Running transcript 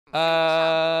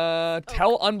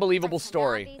Tell unbelievable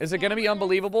story. Is it gonna be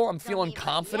unbelievable? I'm feeling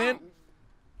confident.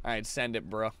 All right, send it,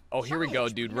 bro. Oh, here we go,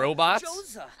 dude.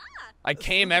 Robots. I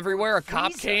came everywhere. A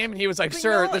cop came. He was like,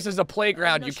 "Sir, this is a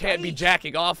playground. You can't be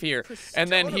jacking off here." And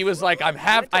then he was like, I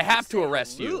have to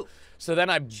arrest you." So then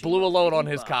I blew a load on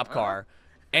his cop car,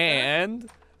 and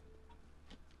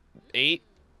 8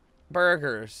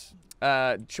 burgers.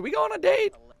 Should we go on a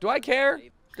date? Do I care?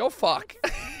 Go fuck.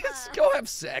 Go have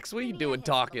sex. What are you doing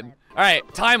talking? All right,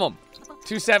 time them.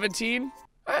 2:17.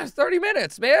 30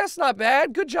 minutes, man. That's not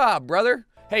bad. Good job, brother.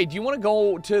 Hey, do you want to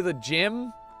go to the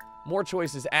gym? More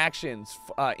choices, actions,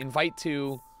 invite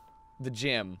to the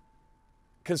gym.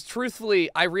 Because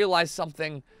truthfully, I realized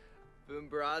something.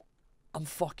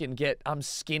 I'm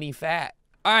skinny fat.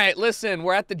 All right, listen,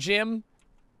 we're at the gym.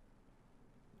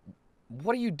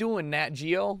 What are you doing, Nat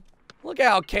Geo? Look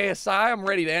out, KSI. I'm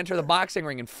ready to enter the boxing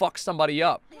ring and fuck somebody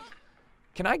up.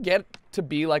 Can I get to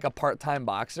be like a part-time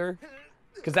boxer?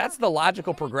 Because that's the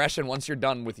logical progression once you're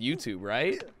done with YouTube,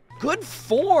 right? Good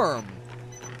form.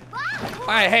 All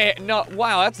right, hey, no,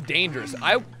 wow, that's dangerous.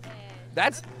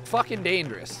 That's fucking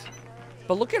dangerous.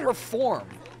 But look at her form.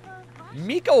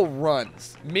 Miko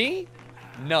runs. Me?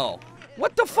 No.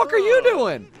 What the fuck are you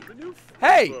doing?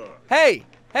 Hey, hey,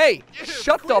 hey,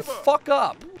 shut the fuck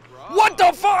up. What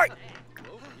the fuck?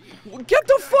 Get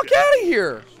the fuck out of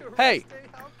here. Hey,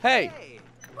 hey,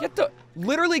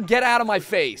 literally get out of my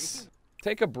face.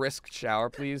 Take a brisk shower,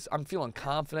 please. I'm feeling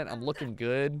confident. I'm looking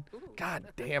good. God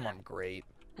damn, I'm great.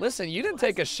 Listen, you didn't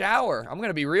take a shower. I'm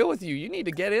gonna be real with you. You need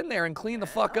to get in there and clean the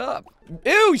fuck up.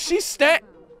 Ew, she's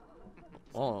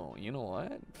Oh, you know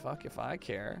what? Fuck if I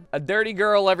care. A dirty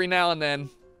girl every now and then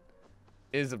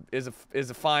is a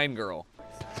fine girl.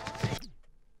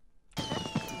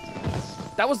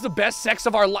 That was the best sex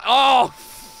of our life. Oh!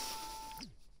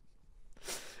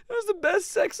 It was the best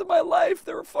sex of my life.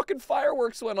 There were fucking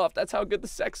fireworks went off. That's how good the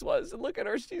sex was. And look at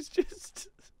her. She's just...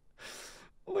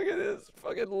 Look at this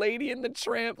fucking Lady in the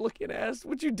Tramp looking ass.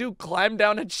 What'd you do? Climb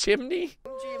down a chimney?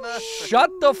 Shut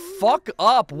the fuck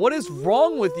up. What is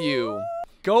wrong with you?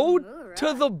 Go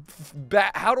to the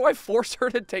back. How do I force her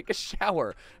to take a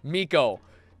shower? Miko,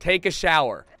 take a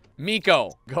shower.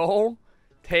 Miko, go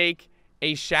take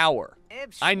a shower.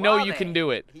 I know you can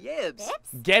do it.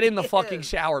 Get in the fucking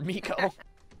shower, Miko.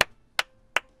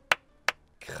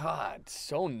 God,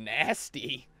 so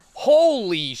nasty.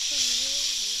 Holy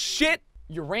shit.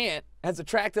 Your rant has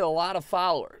attracted a lot of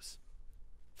followers.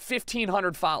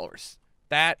 1,500 followers.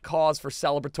 That calls for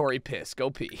celebratory piss. Go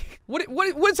pee.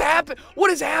 What's happening? What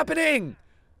is happening?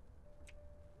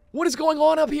 What is going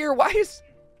on up here? What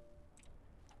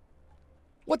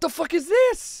the fuck is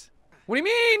this? What do you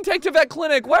mean? Take to vet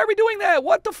clinic. Why are we doing that?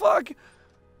 What the fuck?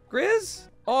 Grizz?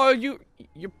 Oh,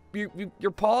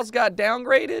 your paws got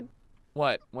downgraded?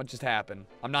 What? What just happened?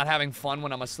 I'm not having fun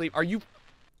when I'm asleep. Are you?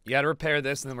 You gotta repair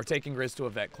this, and then we're taking Grizz to a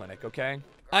vet clinic, okay?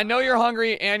 I know you're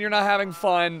hungry and you're not having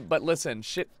fun, but listen,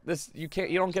 shit, you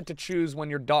don't get to choose when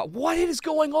your dog. What is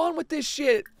going on with this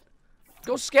shit?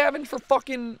 Go scavenge for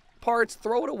fucking parts,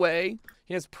 throw it away.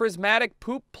 He has prismatic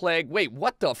poop plague. Wait,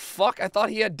 what the fuck? I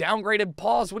thought he had downgraded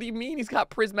paws. What do you mean he's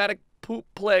got prismatic poop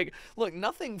plague? Look,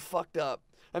 nothing fucked up.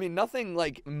 I mean, nothing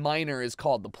like minor is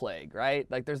called the plague, right?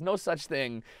 Like, there's no such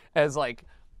thing as like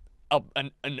a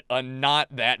not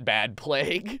that bad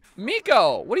plague.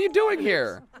 Miko, what are you doing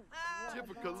here?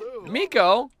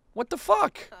 Miko, what the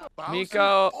fuck?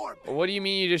 Miko, what do you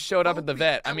mean you just showed up at the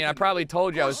vet? I mean, I probably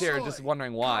told you I was here, just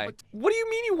wondering why. What do you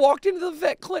mean you walked into the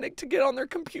vet clinic to get on their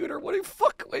computer? What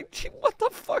the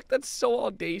fuck? That's so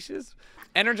audacious.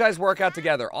 Energized workout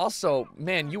together. Also,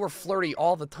 man, you were flirty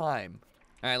all the time.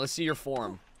 All right, let's see your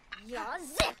form.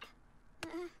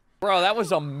 Bro, that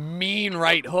was a mean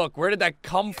right hook. Where did that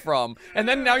come from? And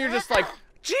then now you're just like,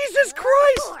 Jesus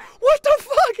Christ! What the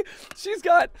fuck? She's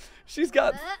got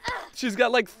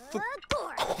like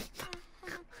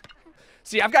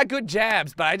See, I've got good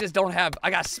jabs, but I just don't have, I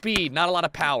got speed, not a lot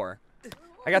of power.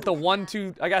 I got the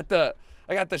 1-2, I got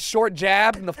the short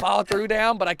jab and the follow through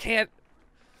down, but I can't,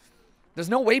 there's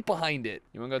no weight behind it.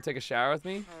 You wanna go take a shower with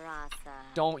me?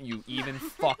 Don't you even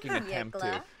fucking attempt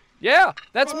to. Yeah,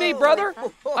 that's me, brother.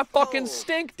 I fucking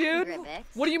stink, dude.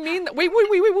 What do you mean? Wait,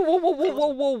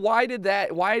 whoa. Why did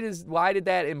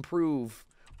that improve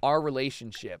our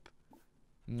relationship?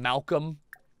 Malcolm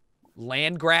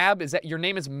Landgrab? Is that your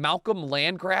name is Malcolm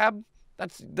Landgrab?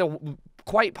 That's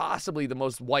quite possibly the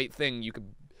most white thing you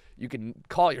can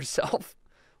call yourself.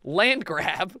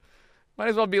 Landgrab. Might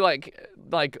as well be like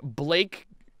Blake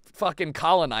fucking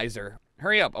Colonizer.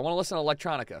 Hurry up, I want to listen to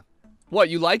electronica. What,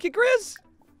 you like it, Grizz?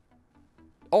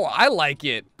 Oh, I like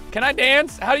it. Can I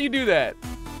dance? How do you do that?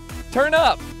 Turn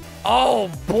up.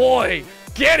 Oh, boy.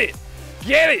 Get it.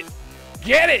 Get it.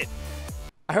 Get it.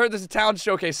 I heard there's a talent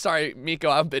showcase. Sorry, Miko,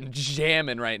 I've been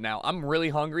jamming right now. I'm really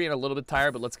hungry and a little bit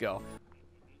tired, but let's go.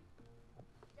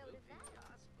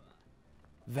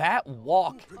 That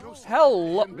walk.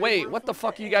 Hello. Wait, what the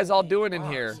fuck are you guys all doing in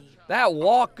here? That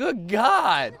walk. Good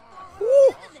God.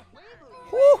 Woo.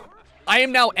 Woo. I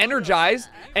am now energized,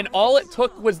 and all it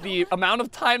took was the amount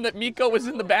of time that Miko was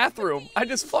in the bathroom. I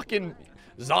just fucking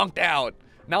zonked out.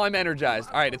 Now I'm energized.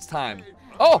 All right, it's time.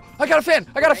 Oh, I got a fan.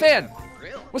 I got a fan.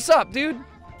 What's up, dude?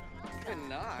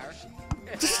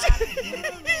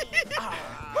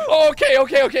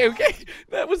 Okay.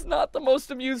 That was not the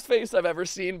most amused face I've ever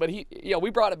seen, but we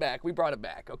brought it back. We brought it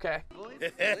back, okay?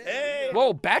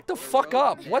 Whoa, back the fuck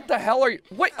up. What the hell are you?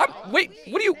 Wait, wait,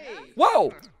 what are you?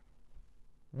 Whoa.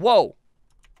 Whoa.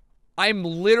 I'm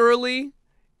literally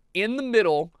in the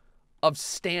middle of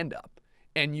stand-up,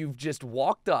 and you've just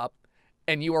walked up,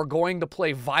 and you are going to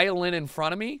play violin in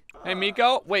front of me? Hey,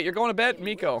 Miko, wait, you're going to bed?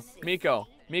 Miko,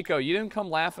 you didn't come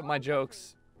laugh at my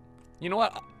jokes. You know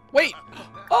what? Wait.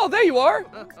 Oh, there you are.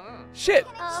 Shit.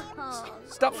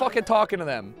 Stop fucking talking to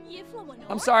them.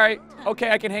 I'm sorry. Okay,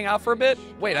 I can hang out for a bit.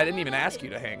 Wait, I didn't even ask you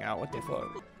to hang out. What the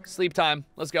fuck? Sleep time.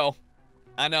 Let's go.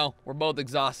 I know. We're both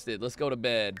exhausted. Let's go to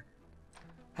bed.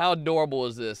 How adorable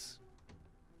is this?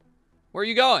 Where are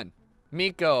you going?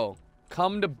 Miko,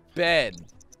 come to bed.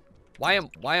 Why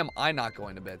am I not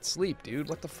going to bed? Sleep, dude.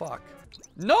 What the fuck?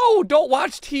 No, don't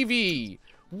watch TV.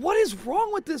 What is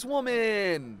wrong with this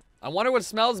woman? I wonder what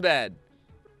smells bad.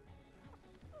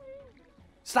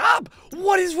 Stop!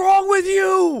 What is wrong with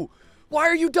you? Why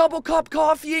are you double cup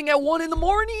coffeeing at 1 in the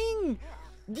morning?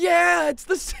 Yeah, it's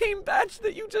the same batch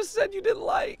that you just said you didn't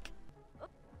like.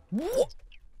 What?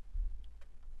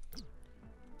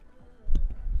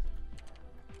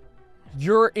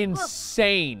 You're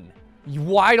insane.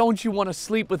 Why don't you want to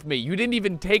sleep with me? You didn't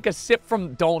even take a sip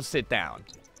from... Don't sit down.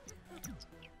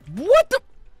 What the...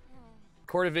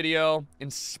 Record a video.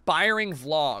 Inspiring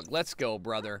vlog. Let's go,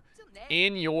 brother.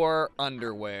 In your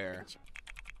underwear.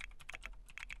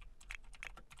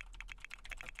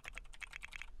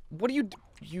 What are you...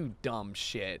 You dumb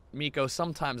shit. Miko,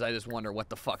 sometimes I just wonder what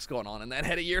the fuck's going on in that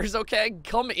head of yours, okay?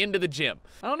 Come into the gym.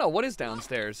 I don't know. What is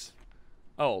downstairs?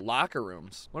 Oh, locker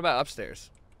rooms. What about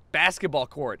upstairs? Basketball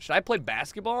court. Should I play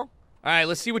basketball? All right,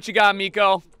 let's see what you got,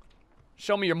 Miko.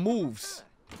 Show me your moves.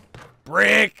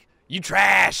 Brick, you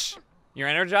trash. You're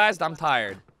energized? I'm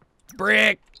tired.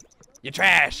 Brick, you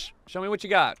trash. Show me what you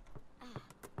got.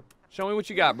 Show me what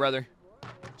you got, brother.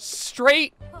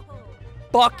 Straight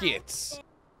buckets.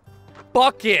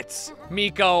 Buckets,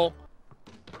 Miko.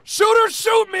 Shoot or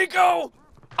shoot, Miko.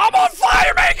 I'm on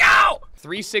fire, Miko.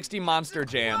 360 monster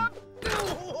jam.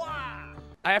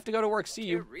 I have to go to work. See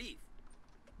you.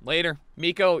 Later.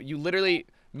 Miko, you literally...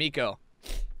 Miko,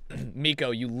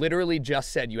 you literally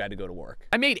just said you had to go to work.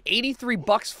 I made 83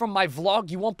 bucks from my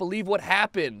vlog. You won't believe what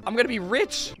happened. I'm gonna be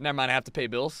rich. Never mind, I have to pay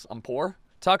bills. I'm poor.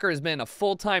 Tucker has been a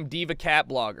full-time Diva Cat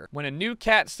blogger. When a new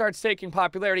cat starts taking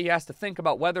popularity, he has to think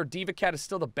about whether Diva Cat is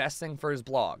still the best thing for his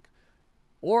blog.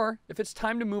 Or if it's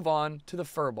time to move on to the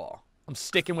furball. I'm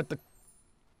sticking with the...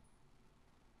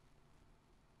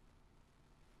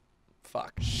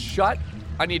 Fuck. Shut.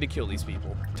 I need to kill these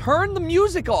people. Turn the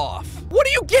music off. What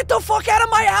do you get the fuck out of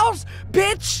my house,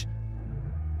 bitch?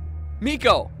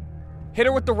 Miko, hit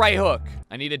her with the right hook.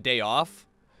 I need a day off.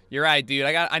 You're right, dude.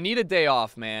 I need a day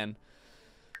off, man.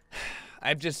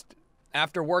 I've just,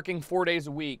 after working 4 days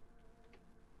a week,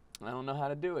 I don't know how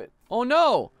to do it. Oh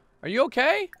no. Are you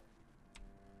okay?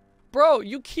 Bro,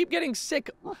 you keep getting sick.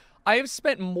 I have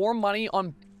spent more money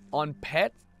on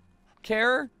pet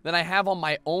care than I have on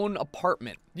my own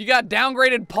apartment. You got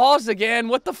downgraded paws again.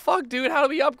 What the fuck, dude? How do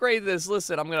we upgrade this?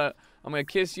 Listen, I'm gonna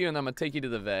kiss you and I'm gonna take you to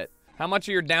the vet. How much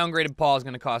are your downgraded paws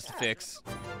gonna cost to fix?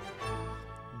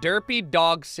 Derpy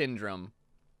dog syndrome.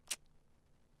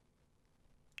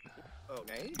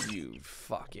 Okay. You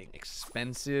fucking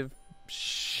expensive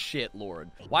shit lord.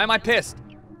 Why am I pissed?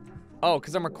 Oh,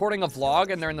 because I'm recording a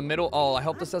vlog and they're in the middle. Oh, I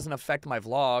hope this doesn't affect my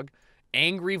vlog.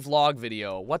 Angry vlog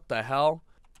video. What the hell?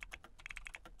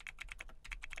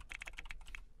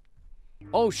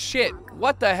 Oh shit,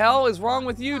 what the hell is wrong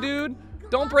with you, dude?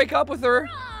 Don't break up with her.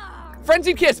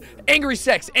 Frenzied kiss, angry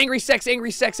sex, angry sex,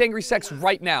 angry sex, angry sex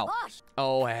right now.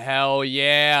 Oh, hell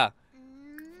yeah.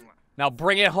 Now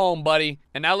bring it home, buddy.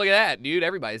 And now look at that, dude,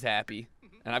 everybody's happy.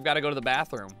 And I've got to go to the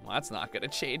bathroom. Well, that's not gonna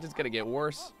change, it's gonna get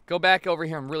worse. Go back over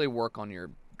here and really work on your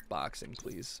boxing,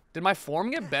 please. Did my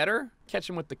form get better? Catch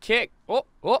him with the kick. Oh,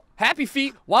 happy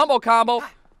feet, wombo combo.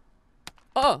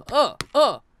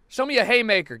 Show me a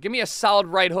haymaker. Give me a solid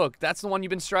right hook. That's the one you've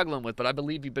been struggling with, but I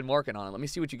believe you've been working on it. Let me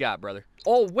see what you got, brother.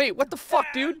 Oh, wait, what the fuck,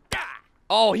 dude?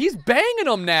 Oh, he's banging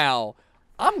them now.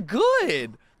 I'm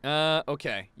good.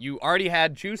 Okay. You already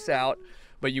had juice out,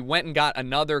 but you went and got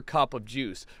another cup of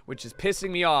juice, which is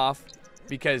pissing me off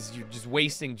because you're just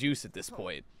wasting juice at this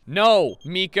point. No,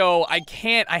 Miko, I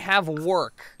can't. I have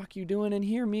work. What the fuck you doing in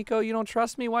here, Miko? You don't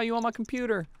trust me? Why are you on my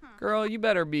computer? Girl, you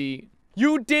better be.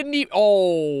 You didn't even.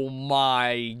 Oh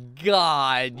my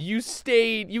God. You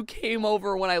stayed. You came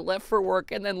over when I left for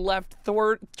work and then left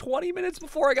 20 minutes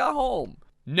before I got home.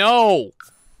 No.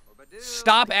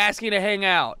 Stop asking to hang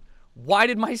out. Why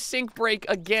did my sink break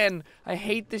again? I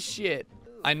hate this shit.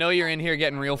 I know you're in here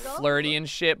getting real flirty and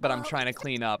shit, but I'm trying to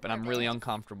clean up and I'm really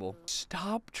uncomfortable.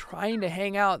 Stop trying to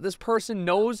hang out. This person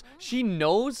knows, she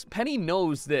knows, Penny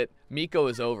knows that Miko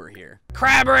is over here.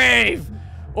 Crab rave!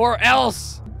 Or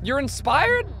else, you're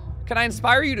inspired? Can I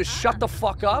inspire you to shut the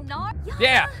fuck up?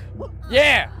 Yeah,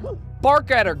 yeah,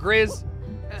 bark at her, Grizz.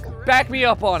 Back me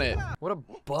up on it. What a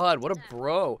bud, what a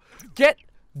bro. Get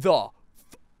the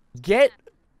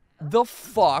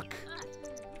fuck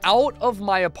out of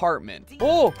my apartment.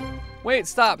 Oh, wait,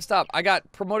 stop. I got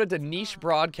promoted to niche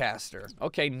broadcaster.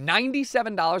 Okay,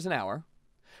 $97 an hour.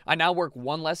 I now work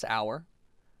one less hour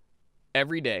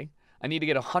every day. I need to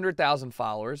get 100,000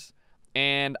 followers,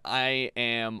 and I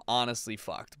am honestly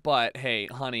fucked. But hey,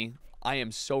 honey, I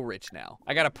am so rich now.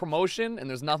 I got a promotion, and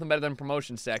there's nothing better than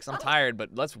promotion sex. I'm tired, but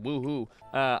let's woohoo.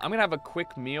 I'm gonna have a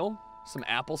quick meal, some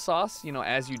applesauce, you know,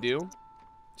 as you do.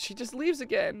 She just leaves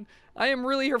again. I am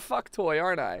really her fuck toy,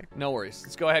 aren't I? No worries.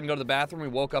 Let's go ahead and go to the bathroom. We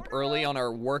woke up early on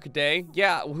our work day.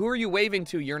 Yeah, who are you waving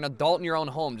to? You're an adult in your own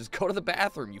home. Just go to the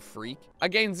bathroom, you freak. I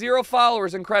gained 0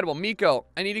 followers. Incredible. Miko,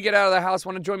 I need to get out of the house.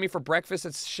 Want to join me for breakfast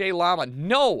at Shea Llama?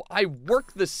 No, I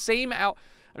work the same out.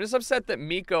 I'm just upset that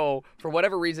Miko, for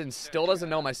whatever reason, still doesn't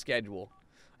know my schedule.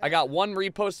 I got 1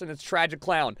 repost and it's Tragic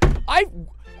Clown.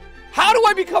 How do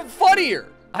I become funnier?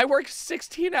 I work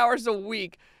 16 hours a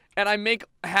week and I make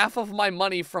half of my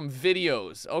money from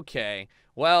videos. Okay,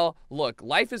 well, look,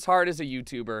 life is hard as a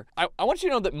YouTuber. I want you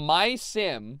to know that my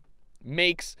sim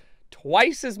makes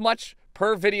twice as much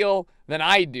per video than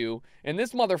I do, and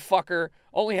this motherfucker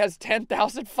only has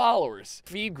 10,000 followers.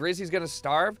 Feed Grizzly's gonna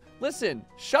starve? Listen,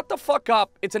 shut the fuck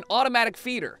up. It's an automatic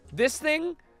feeder. This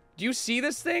thing, do you see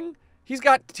this thing? He's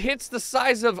got tits the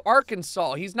size of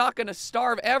Arkansas. He's not gonna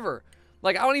starve ever.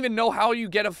 Like, I don't even know how you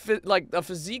get a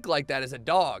physique like that as a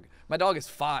dog. My dog is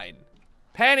fine.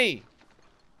 Penny!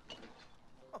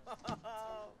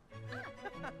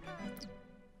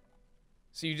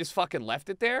 So you just fucking left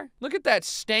it there? Look at that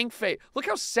stank face. Look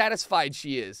how satisfied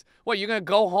she is. What, you're gonna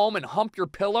go home and hump your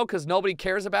pillow because nobody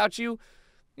cares about you?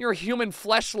 You're a human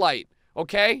fleshlight,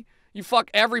 okay? You fuck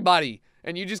everybody,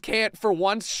 and you just can't, for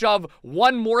once, shove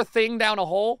one more thing down a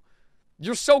hole?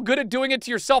 You're so good at doing it to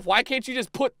yourself. Why can't you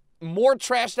just put more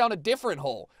trash down a different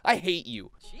hole? I hate you.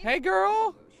 Hey,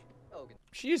 girl.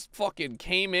 She just fucking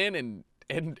came in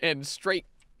and straight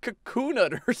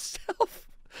cocooned herself.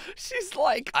 She's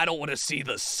like, I don't want to see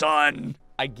the sun.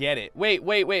 I get it. Wait.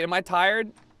 Am I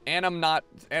tired? And I'm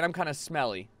kind of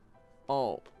smelly.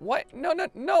 Oh, what? No.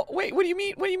 Wait, what do you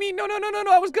mean? No.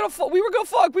 I was gonna fuck. We were gonna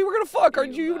fuck. Are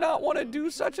you not want to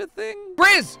do such a thing?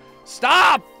 Grizz,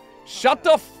 stop. Shut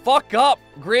the fuck up,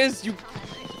 Grizz. You.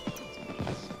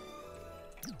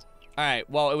 All right,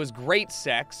 well, it was great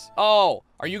sex. Oh,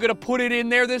 are you gonna put it in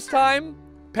there this time?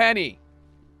 Penny.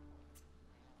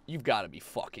 You've got to be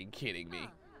fucking kidding me.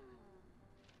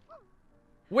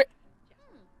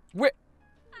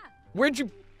 Where'd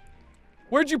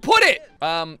you put it?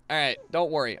 All right,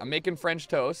 don't worry. I'm making French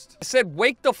toast. I said,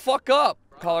 wake the fuck up.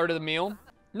 Call her to the meal.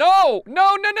 No.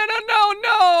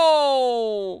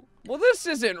 Well, this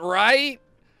isn't right.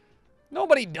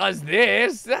 Nobody does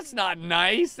this. That's not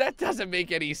nice. That doesn't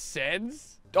make any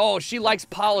sense. Oh, she likes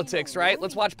politics, right?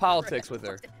 Let's watch politics with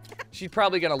her. She's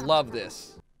probably gonna love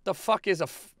this. The fuck is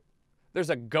there's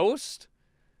a ghost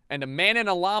and a man in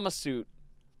a llama suit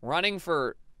running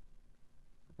for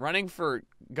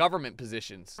government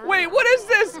positions. Wait, what is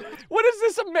this? What is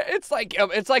this?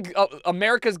 It's like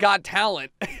America's Got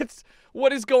Talent.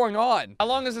 What is going on? How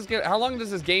long does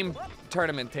this game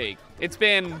tournament take? It's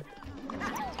been.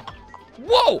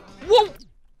 Whoa!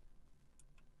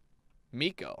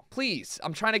 Miko, please.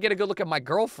 I'm trying to get a good look at my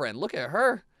girlfriend. Look at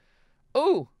her.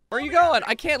 Ooh, where are you going?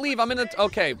 I can't leave. I'm in a.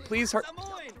 Okay, please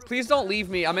don't leave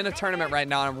me. I'm in a tournament right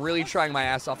now, and I'm really trying my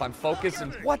ass off. I'm focused,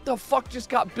 and what the fuck just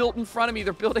got built in front of me?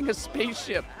 They're building a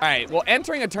spaceship. All right, well,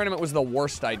 entering a tournament was the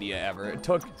worst idea ever. It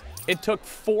took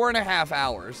 4.5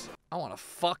 hours. I want to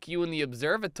fuck you in the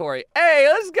observatory. Hey,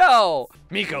 let's go.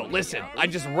 Miko, listen. I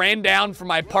just ran down from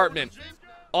my apartment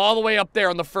all the way up there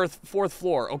on the fourth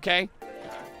floor, okay?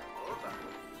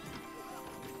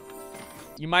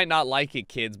 You might not like it,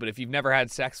 kids, but if you've never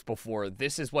had sex before,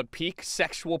 this is what peak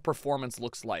sexual performance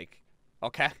looks like,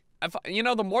 okay? You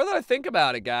know, the more that I think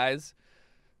about it, guys,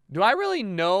 do I really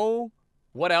know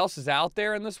what else is out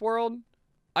there in this world?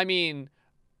 I mean,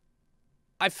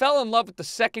 I fell in love with the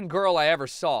second girl I ever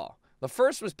saw. The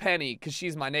first was Penny, because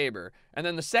she's my neighbor. And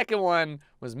then the second one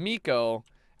was Miko,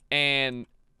 and,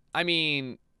 I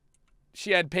mean,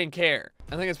 she had pink hair.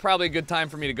 I think it's probably a good time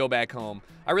for me to go back home.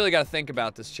 I really got to think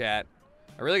about this, chat.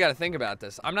 I really got to think about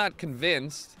this. I'm not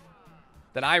convinced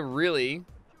that I really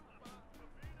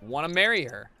want to marry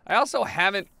her. I also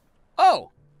haven't...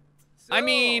 Oh! I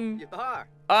mean... Can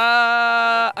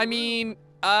I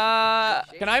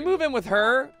move in with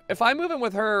her? If I move in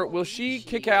with her, will she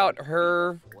kick out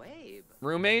her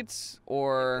roommates?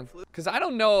 Or... Because I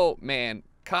don't know, man.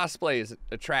 Cosplay is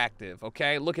attractive,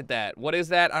 okay? Look at that. What is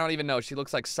that? I don't even know. She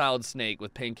looks like Solid Snake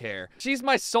with pink hair. She's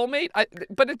my soulmate?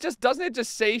 But it just... Doesn't it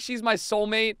just say she's my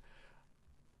soulmate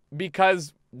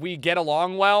because we get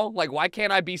along well? Like, why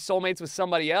can't I be soulmates with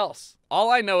somebody else? All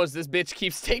I know is this bitch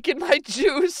keeps taking my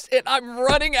juice, and I'm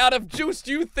running out of juice.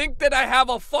 Do you think that I have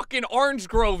a fucking orange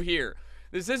grove here?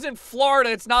 This isn't Florida.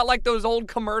 It's not like those old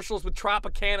commercials with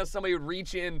Tropicana. Somebody would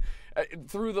reach in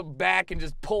through the back and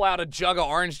just pull out a jug of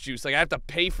orange juice. Like, I have to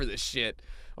pay for this shit,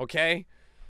 okay?